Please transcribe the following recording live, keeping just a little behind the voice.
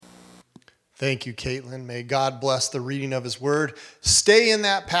Thank you, Caitlin. May God bless the reading of his word. Stay in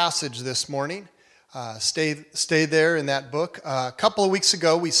that passage this morning. Stay there in that book. A couple of weeks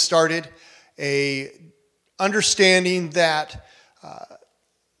ago, we started a understanding that,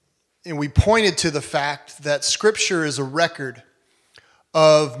 and we pointed to the fact that Scripture is a record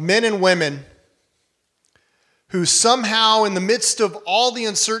of men and women who somehow, in the midst of all the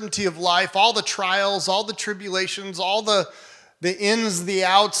uncertainty of life, all the trials, all the tribulations, all the ins, the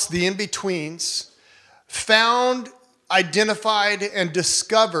outs, the in-betweens, found, identified, and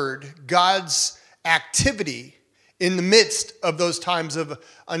discovered God's activity in the midst of those times of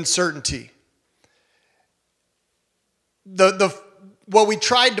uncertainty. What we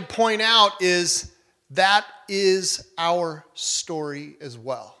tried to point out is that is our story as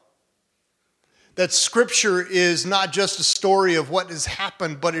well. That Scripture is not just a story of what has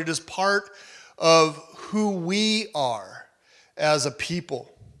happened, but it is part of who we are as a people.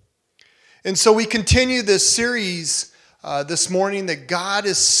 And so we continue this series this morning that God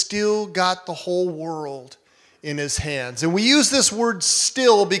has still got the whole world in his hands. And we use this word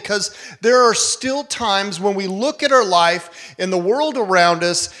still because there are still times when we look at our life and the world around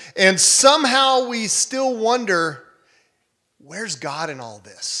us and somehow we still wonder, where's God in all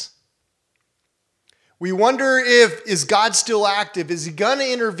this? We wonder is God still active? Is he going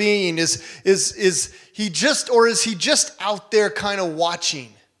to intervene? Is he just out there kind of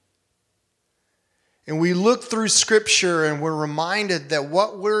watching? And we look through Scripture and we're reminded that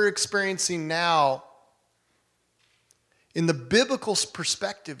what we're experiencing now in the biblical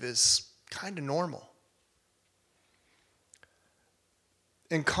perspective is kind of normal.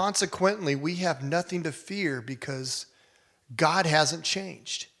 And consequently, we have nothing to fear because God hasn't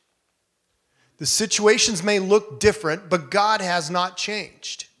changed. The situations may look different, but God has not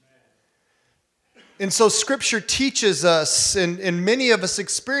changed. And so Scripture teaches us, and many of us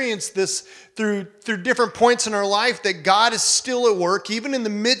experience this through different points in our life, that God is still at work, even in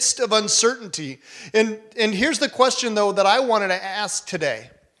the midst of uncertainty. And here's the question, though, that I wanted to ask today,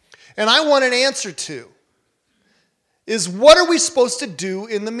 and I want an answer to, is what are we supposed to do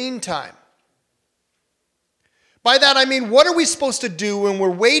in the meantime? By that I mean, what are we supposed to do when we're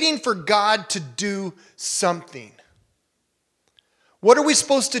waiting for God to do something? What are we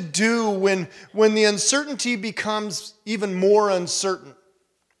supposed to do when the uncertainty becomes even more uncertain?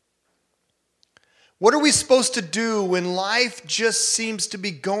 What are we supposed to do when life just seems to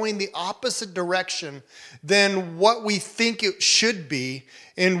be going the opposite direction than what we think it should be,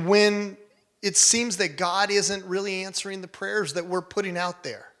 and when it seems that God isn't really answering the prayers that we're putting out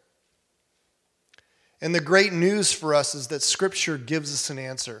there? And the great news for us is that Scripture gives us an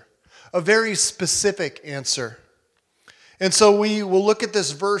answer, a very specific answer. And so we will look at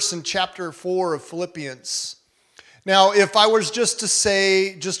this verse in chapter 4 of Philippians. Now, if I was just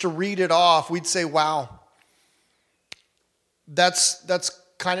to read it off, we'd say, wow, that's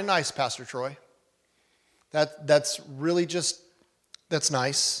kind of nice, Pastor Troy. That's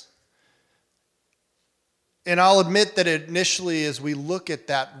nice. And I'll admit that initially as we look at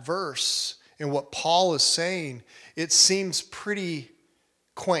that verse, and what Paul is saying, it seems pretty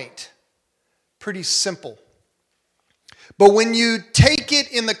quaint, pretty simple. But when you take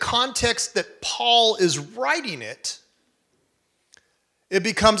it in the context that Paul is writing it, it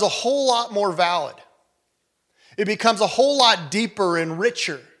becomes a whole lot more valid. It becomes a whole lot deeper and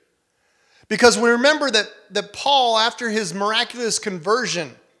richer. Because we remember that Paul, after his miraculous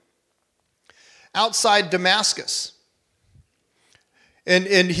conversion outside Damascus,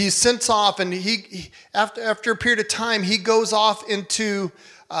 And he's sent off, and he after a period of time, he goes off into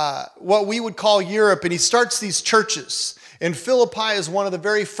what we would call Europe, and he starts these churches. And Philippi is one of the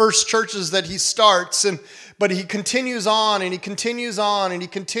very first churches that he starts, but he continues on, and he continues on, and he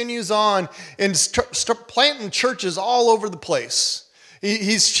continues on, and start planting churches all over the place.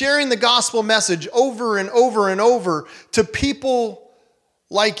 He's sharing the gospel message over and over and over to people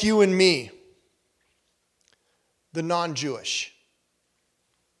like you and me, the non-Jewish.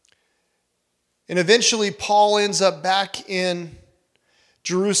 And eventually, Paul ends up back in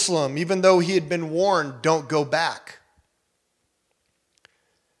Jerusalem, even though he had been warned, don't go back.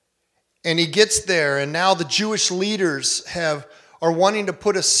 And he gets there, and now the Jewish leaders are wanting to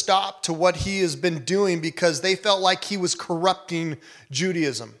put a stop to what he has been doing because they felt like he was corrupting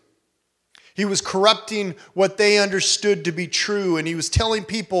Judaism. He was corrupting what they understood to be true, and he was telling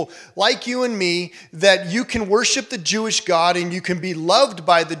people like you and me that you can worship the Jewish God and you can be loved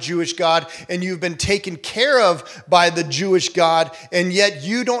by the Jewish God and you've been taken care of by the Jewish God, and yet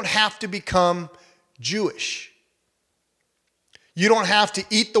you don't have to become Jewish. You don't have to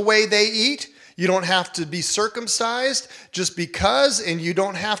eat the way they eat. You don't have to be circumcised just because, and you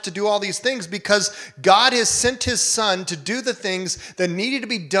don't have to do all these things because God has sent his Son to do the things that needed to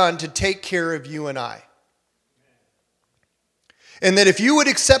be done to take care of you and I. And that if you would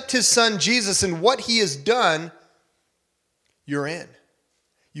accept his Son Jesus and what he has done, you're in.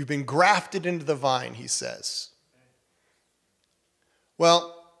 You've been grafted into the vine, he says.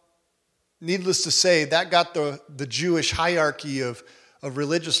 Well, needless to say, that got the Jewish hierarchy of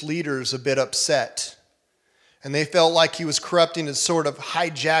religious leaders a bit upset. And they felt like he was corrupting and sort of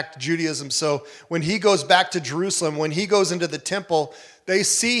hijacked Judaism. So when he goes back to Jerusalem, when he goes into the temple, they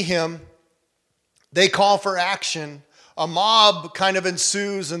see him, they call for action. A mob kind of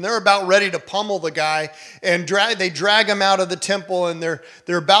ensues, and they're about ready to pummel the guy, and they drag him out of the temple, and they're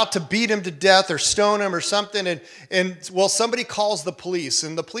about to beat him to death or stone him or something. And somebody calls the police,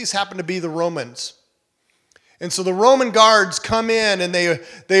 and the police happen to be the Romans. And so the Roman guards come in, and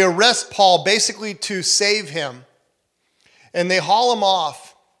they arrest Paul basically to save him. And they haul him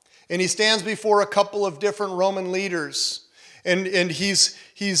off, and he stands before a couple of different Roman leaders, and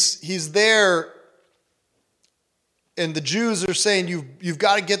he's there. And the Jews are saying, you've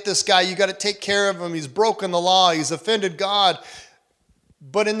got to get this guy. You've got to take care of him. He's broken the law. He's offended God.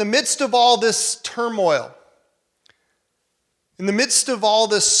 But in the midst of all this turmoil, in the midst of all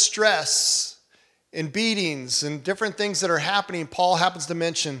this stress and beatings and different things that are happening, Paul happens to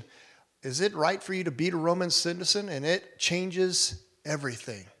mention, is it right for you to beat a Roman citizen? And it changes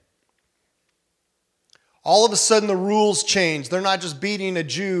everything. All of a sudden, the rules change. They're not just beating a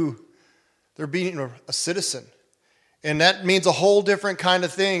Jew. They're beating a citizen. And that means a whole different kind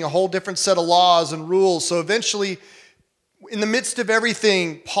of thing, a whole different set of laws and rules. So eventually, in the midst of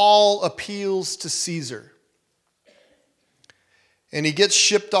everything, Paul appeals to Caesar. And he gets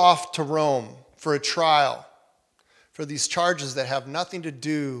shipped off to Rome for a trial for these charges that have nothing to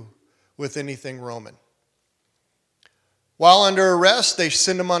do with anything Roman. While under arrest, they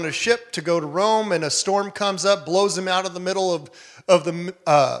send him on a ship to go to Rome, and a storm comes up, blows him out of the middle of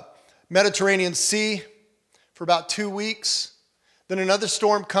the Mediterranean Sea for about 2 weeks. Then another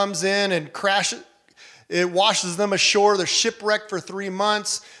storm comes in and crashes. It washes them ashore. They're shipwrecked for 3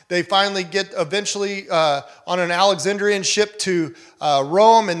 months. They finally get eventually on an Alexandrian ship to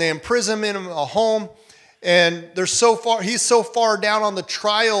Rome, and they imprison him in a home. And he's so far down on the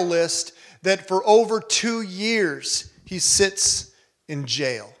trial list that for over 2 years he sits in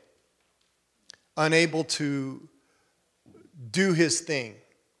jail, unable to do his thing.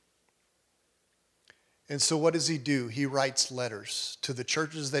 And so what does he do? He writes letters to the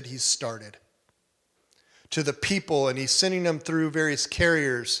churches that he's started, to the people, and he's sending them through various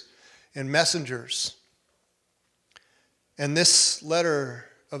carriers and messengers. And this letter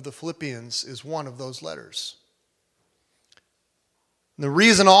of the Philippians is one of those letters. And the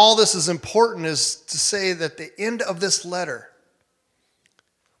reason all this is important is to say that the end of this letter,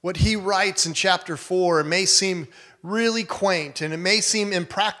 what he writes in chapter 4, may seem really quaint, and it may seem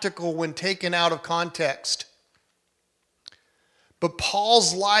impractical when taken out of context. But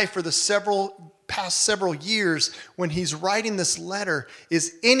Paul's life for the past several years, when he's writing this letter,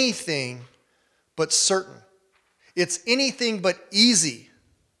 is anything but certain. It's anything but easy.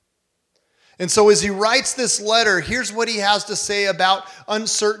 And so as he writes this letter, here's what he has to say about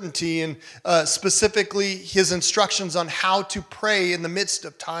uncertainty, and specifically his instructions on how to pray in the midst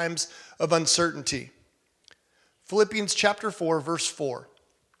of times of uncertainty. Philippians chapter 4, verse 4.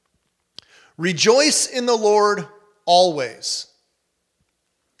 Rejoice in the Lord always.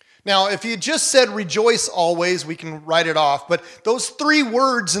 Now, if you just said rejoice always, we can write it off. But those 3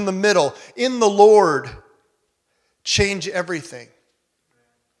 words in the middle, in the Lord, change everything.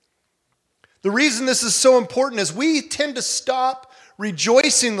 The reason this is so important is we tend to stop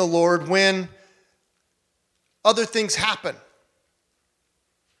rejoicing the Lord when other things happen.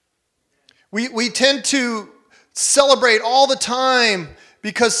 We tend to celebrate all the time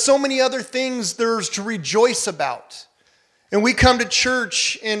because so many other things there's to rejoice about. And we come to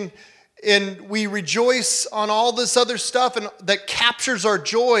church and we rejoice on all this other stuff and that captures our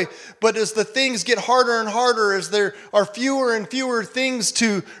joy. But as the things get harder and harder, as there are fewer and fewer things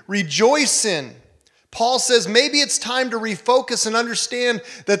to rejoice in, Paul says maybe it's time to refocus and understand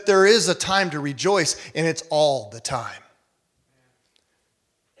that there is a time to rejoice, and it's all the time.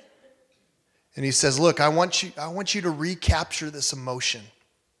 And he says, look, I want you to recapture this emotion.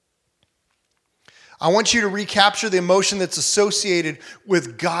 I want you to recapture the emotion that's associated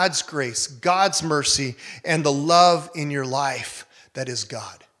with God's grace, God's mercy, and the love in your life that is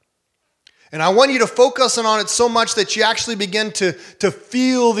God. And I want you to focus on it so much that you actually begin to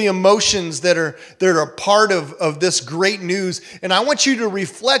feel the emotions that are part of this great news. And I want you to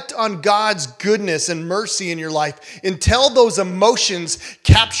reflect on God's goodness and mercy in your life until those emotions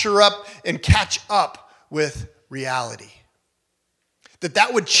capture up and catch up with reality.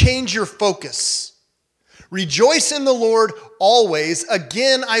 That would change your focus. Rejoice in the Lord always.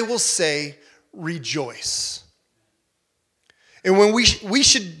 Again, I will say, rejoice. And when we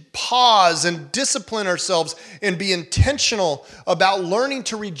should pause and discipline ourselves and be intentional about learning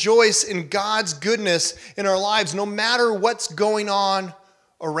to rejoice in God's goodness in our lives, no matter what's going on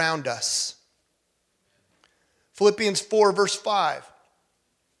around us. Philippians 4, verse 5.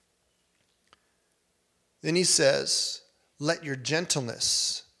 Then he says, let your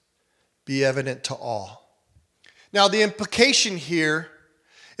gentleness be evident to all. Now, the implication here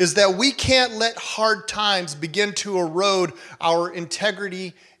is that we can't let hard times begin to erode our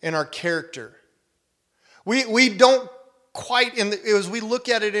integrity and our character. We don't quite, as we look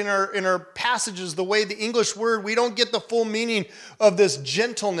at it in our passages, the way the English word, we don't get the full meaning of this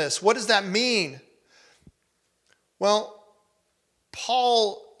gentleness. What does that mean? Well,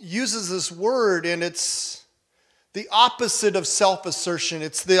 Paul uses this word, and it's the opposite of self-assertion.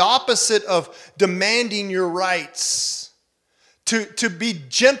 It's the opposite of demanding your rights. To be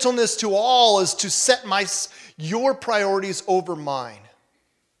gentleness to all is to set your priorities over mine.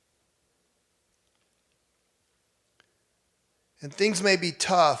 And things may be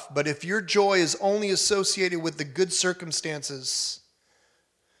tough, but if your joy is only associated with the good circumstances,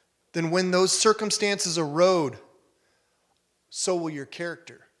 then when those circumstances erode, so will your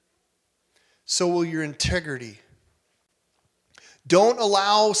character. So will your integrity. Don't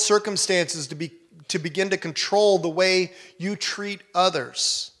allow circumstances to begin to control the way you treat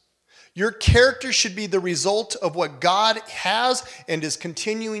others. Your character should be the result of what God has and is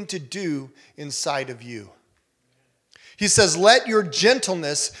continuing to do inside of you. He says, let your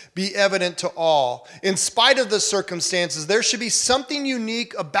gentleness be evident to all. In spite of the circumstances, there should be something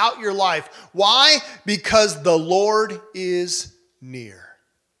unique about your life. Why? Because the Lord is near.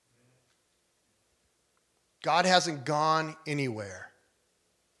 God hasn't gone anywhere.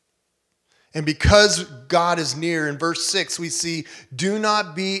 And because God is near, in verse 6, we see, do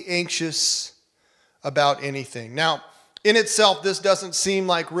not be anxious about anything. Now, in itself, this doesn't seem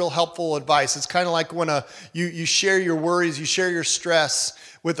like real helpful advice. It's kind of like when you share your worries, you share your stress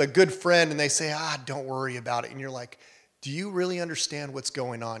with a good friend, and they say, don't worry about it. And you're like, do you really understand what's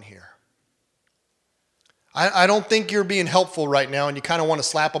going on here? I don't think you're being helpful right now, and you kind of want to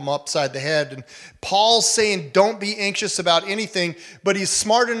slap them upside the head. And Paul's saying, don't be anxious about anything, but he's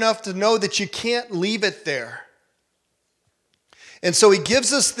smart enough to know that you can't leave it there. And so he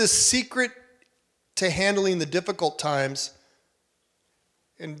gives us this secret to handling the difficult times,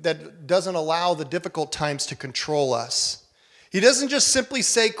 and that doesn't allow the difficult times to control us. He doesn't just simply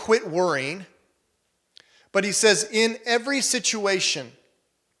say, quit worrying, but he says, in every situation,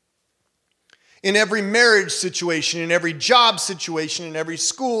 in every marriage situation, in every job situation, in every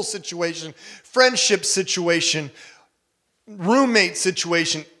school situation, friendship situation, roommate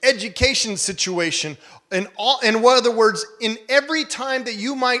situation, education situation, in other words, in every time that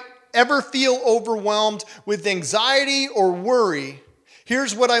you might ever feel overwhelmed with anxiety or worry,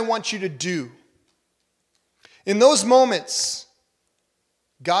 here's what I want you to do. In those moments,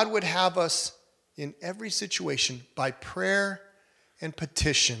 God would have us in every situation by prayer and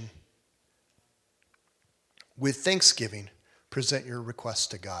petition, with thanksgiving, present your requests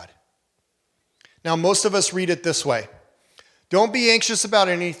to God. Now, most of us read it this way. Don't be anxious about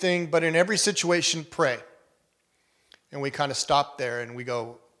anything, but in every situation, pray. And we kind of stop there and we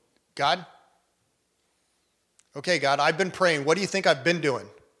go, God? Okay, God, I've been praying. What do you think I've been doing?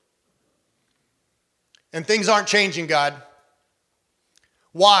 And things aren't changing, God.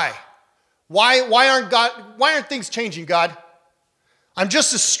 Why? Why aren't things changing, God? I'm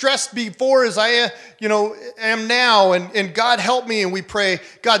just as stressed before as I am now, and God help me, and we pray,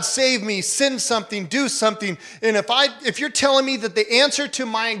 God save me, send something, do something. And if you're telling me that the answer to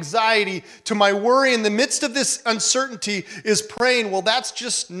my anxiety, to my worry in the midst of this uncertainty is praying, well, that's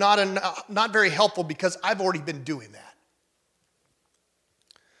just not very helpful, because I've already been doing that.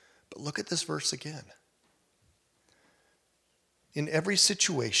 But look at this verse again. In every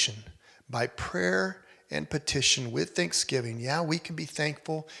situation, by prayer and petition with thanksgiving. Yeah, we can be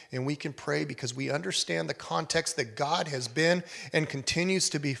thankful and we can pray because we understand the context that God has been and continues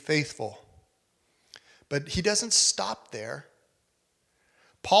to be faithful. But he doesn't stop there.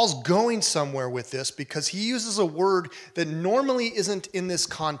 Paul's going somewhere with this because he uses a word that normally isn't in this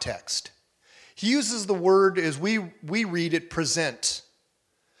context. He uses the word, as we read it, present.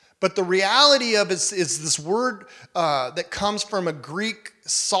 But the reality of it is this word that comes from a Greek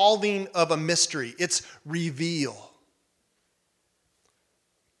solving of a mystery. It's reveal.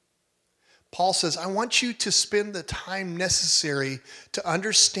 Paul says, I want you to spend the time necessary to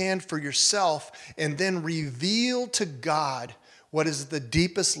understand for yourself and then reveal to God what is the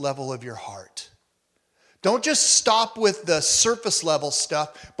deepest level of your heart. Don't just stop with the surface level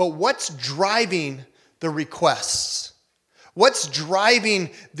stuff, but what's driving the requests? What's driving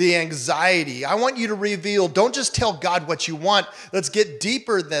the anxiety? I want you to reveal, don't just tell God what you want. Let's get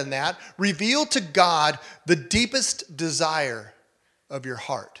deeper than that. Reveal to God the deepest desire of your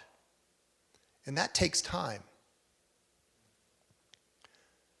heart. And that takes time.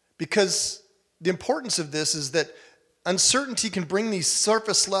 Because the importance of this is that uncertainty can bring these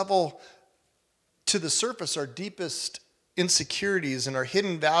surface level to the surface, our deepest insecurities and our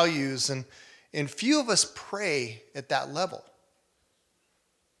hidden values, and few of us pray at that level.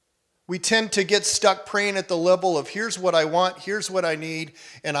 We tend to get stuck praying at the level of here's what I want, here's what I need,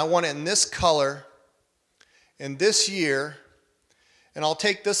 and I want it in this color, and this year, and I'll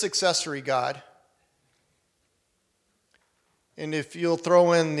take this accessory, God. And if you'll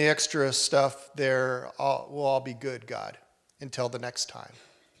throw in the extra stuff there, we'll all be good, God, until the next time.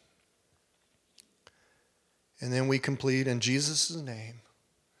 And then we complete in Jesus' name,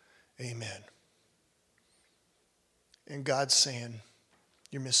 amen. And God's saying,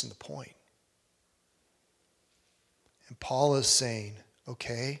 you're missing the point. And Paul is saying,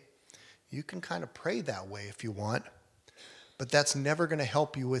 okay, you can kind of pray that way if you want, but that's never going to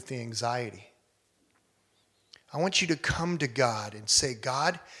help you with the anxiety. I want you to come to God and say,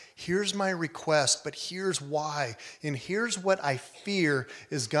 God, here's my request, but here's why. And here's what I fear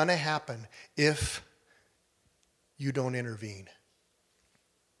is going to happen if you don't intervene.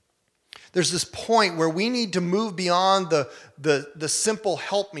 There's this point where we need to move beyond the simple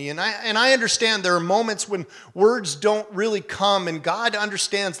help me. And I understand there are moments when words don't really come, and God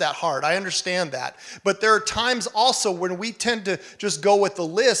understands that heart. I understand that. But there are times also when we tend to just go with the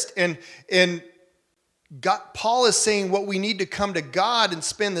list, and God, Paul is saying what we need to come to God and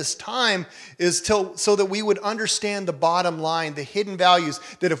spend this time is so that we would understand the bottom line, the hidden values,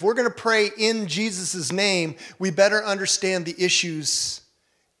 that if we're going to pray in Jesus' name, we better understand the issues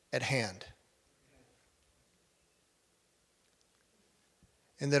at hand.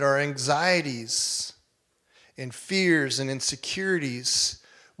 And that our anxieties and fears and insecurities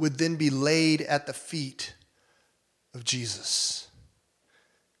would then be laid at the feet of Jesus.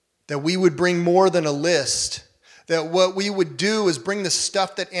 That we would bring more than a list. That what we would do is bring the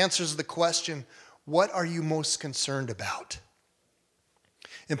stuff that answers the question, what are you most concerned about?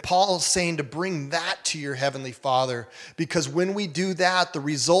 And Paul is saying to bring that to your Heavenly Father, because when we do that, the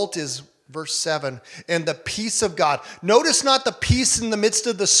result is, verse 7, and the peace of God. Notice not the peace in the midst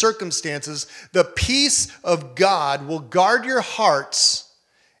of the circumstances. The peace of God will guard your hearts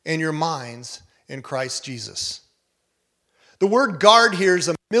and your minds in Christ Jesus. The word guard here is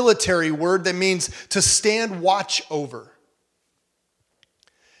a military word that means to stand watch over.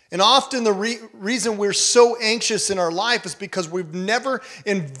 And often the reason we're so anxious in our life is because we've never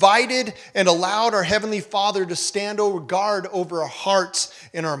invited and allowed our Heavenly Father to stand over guard over our hearts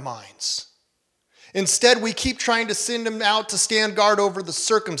and our minds. Instead, we keep trying to send Him out to stand guard over the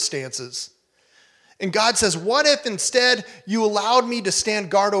circumstances. And God says, what if instead you allowed me to stand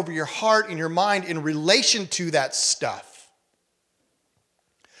guard over your heart and your mind in relation to that stuff?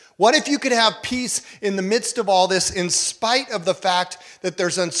 What if you could have peace in the midst of all this in spite of the fact that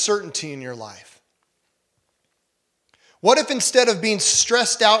there's uncertainty in your life? What if instead of being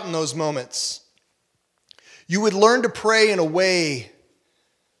stressed out in those moments, you would learn to pray in a way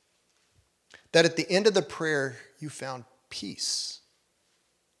that at the end of the prayer you found peace?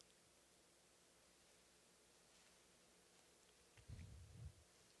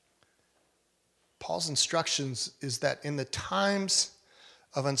 Paul's instructions is that in the times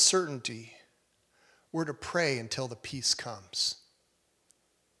of uncertainty, we're to pray until the peace comes.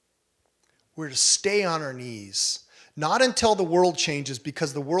 We're to stay on our knees, not until the world changes,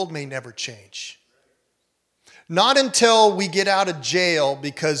 because the world may never change. Not until we get out of jail,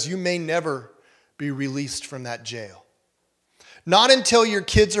 because you may never be released from that jail. Not until your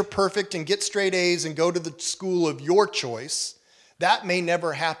kids are perfect and get straight A's and go to the school of your choice. That may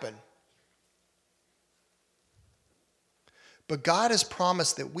never happen. But God has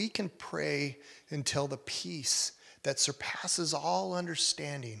promised that we can pray until the peace that surpasses all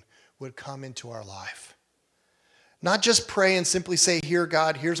understanding would come into our life. Not just pray and simply say, here,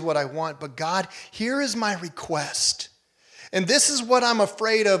 God, here's what I want, but God, here is my request. And this is what I'm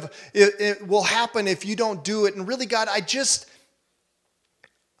afraid of it will happen if you don't do it. And really, God, I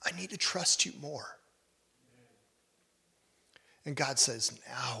I need to trust you more. And God says,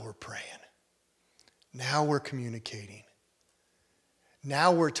 now we're praying. Now we're communicating.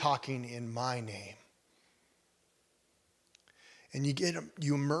 Now we're talking in my name. And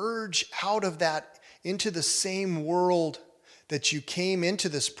you emerge out of that into the same world that you came into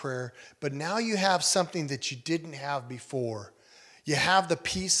this prayer, but now you have something that you didn't have before. You have the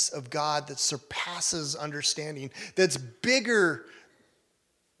peace of God that surpasses understanding, that's bigger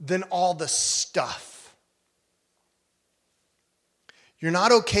than all the stuff. You're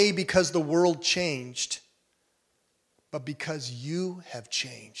not okay because the world changed, but because you have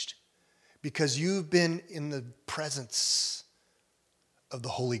changed, because you've been in the presence of the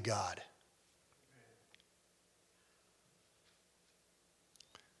Holy God.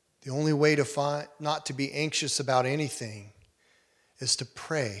 The only way to not to be anxious about anything is to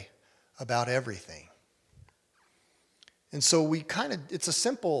pray about everything. And so it's a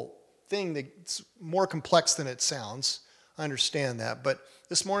simple thing that's more complex than it sounds. I understand that. But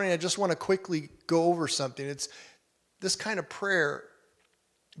this morning I just want to quickly go over something. It's this kind of prayer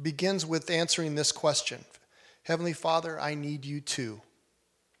begins with answering this question. Heavenly Father, I need you too.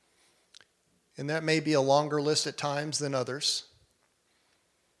 And that may be a longer list at times than others.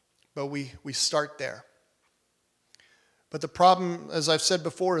 But we start there. But the problem, as I've said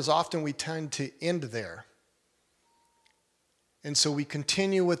before, is often we tend to end there. And so we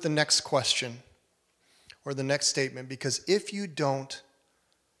continue with the next question or the next statement, because if you don't,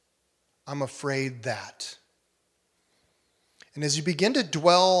 I'm afraid that. And as you begin to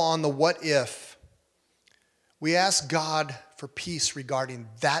dwell on the what if, we ask God for peace regarding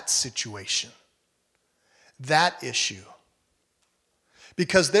that situation, that issue.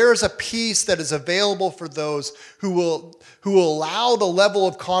 Because there is a peace that is available for those who will allow the level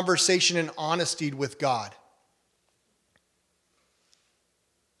of conversation and honesty with God.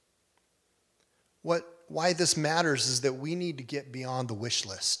 Why this matters is that we need to get beyond the wish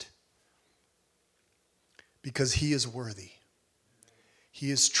list. Because He is worthy.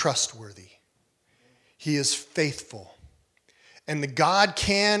 He is trustworthy. He is faithful. And the God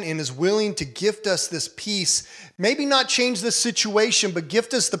can and is willing to gift us this peace. Maybe not change the situation, but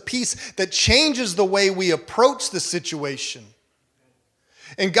gift us the peace that changes the way we approach the situation.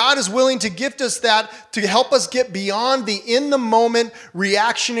 And God is willing to gift us that to help us get beyond the in-the-moment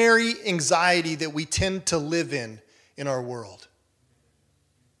reactionary anxiety that we tend to live in our world.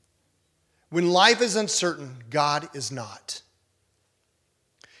 When life is uncertain, God is not.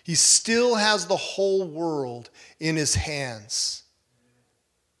 He still has the whole world in His hands.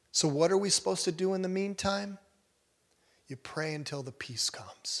 So what are we supposed to do in the meantime? You pray until the peace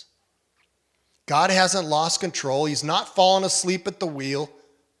comes. God hasn't lost control. He's not fallen asleep at the wheel.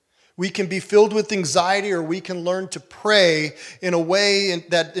 We can be filled with anxiety, or we can learn to pray in a way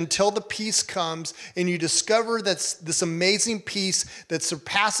that until the peace comes and you discover that's this amazing peace that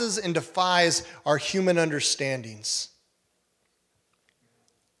surpasses and defies our human understandings.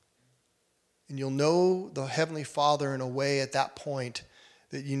 And you'll know the Heavenly Father in a way at that point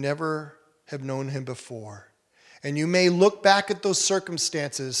that you never have known Him before. And you may look back at those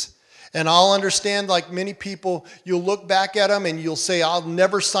circumstances, and I'll understand, like many people, you'll look back at them and you'll say, I'll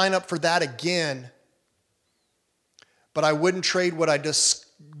never sign up for that again. But I wouldn't trade what I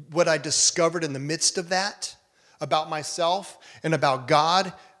discovered in the midst of that about myself and about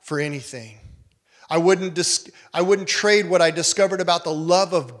God for anything. I wouldn't trade what I discovered about the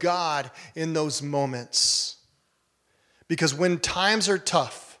love of God in those moments. Because when times are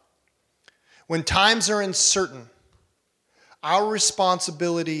tough, when times are uncertain, our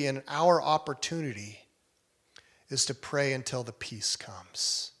responsibility and our opportunity is to pray until the peace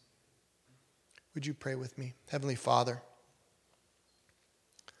comes. Would you pray with me? Heavenly Father,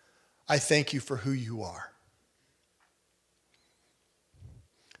 I thank you for who you are.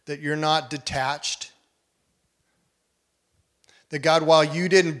 That you're not detached. That God, while you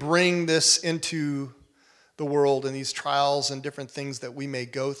didn't bring this into the world and these trials and different things that we may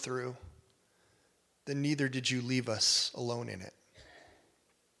go through, then neither did you leave us alone in it.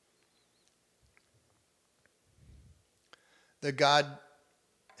 That God,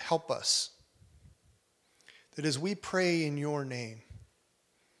 help us. That as we pray in your name,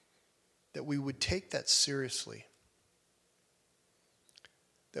 that we would take that seriously.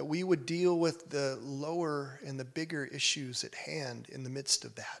 That we would deal with the lower and the bigger issues at hand in the midst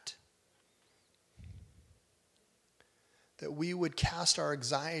of that. That we would cast our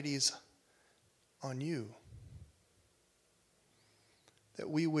anxieties on you. That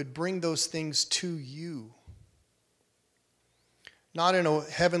we would bring those things to you. Not in a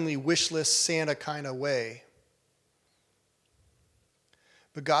heavenly wish list Santa kind of way,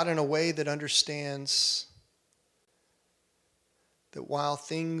 but God, in a way that understands that while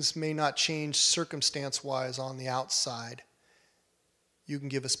things may not change circumstance-wise on the outside, you can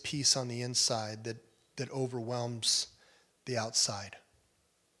give us peace on the inside that overwhelms the outside.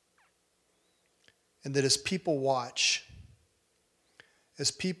 And that as people watch,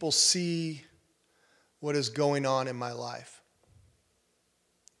 as people see what is going on in my life,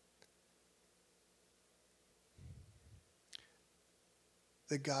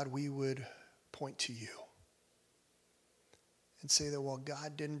 that God, we would point to you and say that while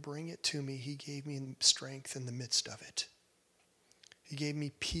God didn't bring it to me, he gave me strength in the midst of it. He gave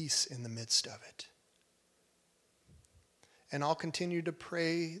me peace in the midst of it. And I'll continue to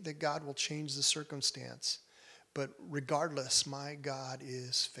pray that God will change the circumstance. But regardless, my God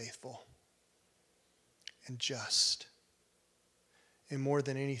is faithful and just. And more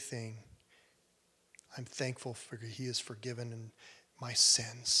than anything, I'm thankful for he has forgiven my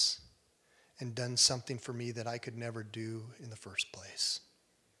sins and done something for me that I could never do in the first place.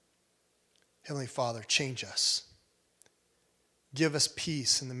 Heavenly Father, change us. Give us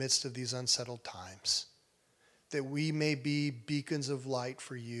peace in the midst of these unsettled times, that we may be beacons of light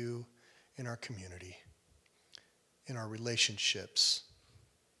for you in our community, in our relationships,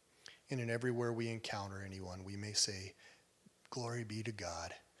 and in everywhere we encounter anyone. We may say, glory be to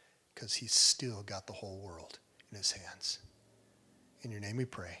God, because he's still got the whole world in his hands. In your name we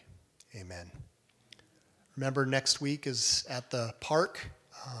pray. Amen. Remember, next week is at the park,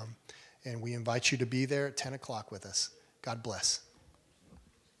 and we invite you to be there at 10 o'clock with us. God bless.